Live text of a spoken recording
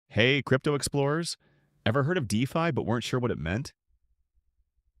Hey, crypto explorers! Ever heard of DeFi but weren't sure what it meant?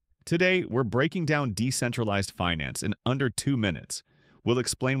 Today, we're breaking down decentralized finance in under 2 minutes. We'll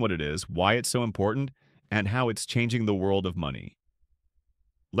explain what it is, why it's so important, and how it's changing the world of money.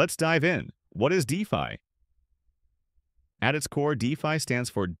 Let's dive in. What is DeFi? At its core, DeFi stands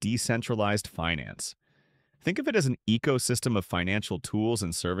for decentralized finance. Think of it as an ecosystem of financial tools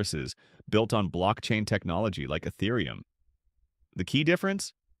and services built on blockchain technology like Ethereum. The key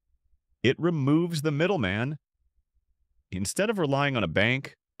difference? It removes the middleman. Instead of relying on a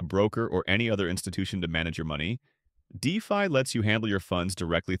bank, a broker, or any other institution to manage your money, DeFi lets you handle your funds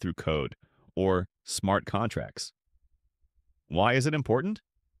directly through code or smart contracts. Why is it important?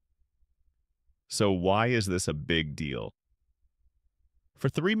 So why is this a big deal? For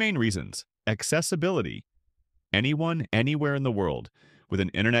three main reasons. Accessibility. Anyone, anywhere in the world with an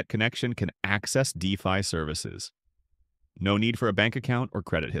internet connection can access DeFi services. No need for a bank account or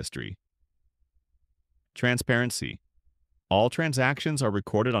credit history. Transparency. All transactions are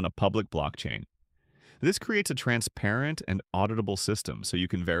recorded on a public blockchain. This creates a transparent and auditable system so you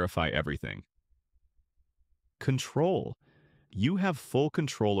can verify everything. Control. You have full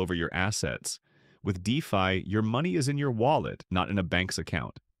control over your assets. With DeFi, your money is in your wallet, not in a bank's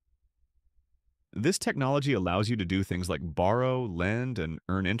account. This technology allows you to do things like borrow, lend, and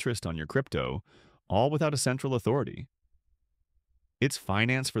earn interest on your crypto, all without a central authority. It's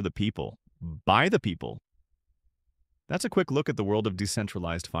finance for the people, by the people. That's a quick look at the world of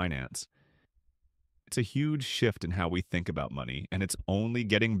decentralized finance. It's a huge shift in how we think about money, and it's only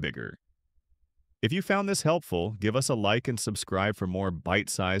getting bigger. If you found this helpful, give us a like and subscribe for more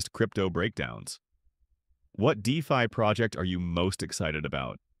bite-sized crypto breakdowns. What DeFi project are you most excited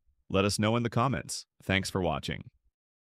about? Let us know in the comments. Thanks for watching.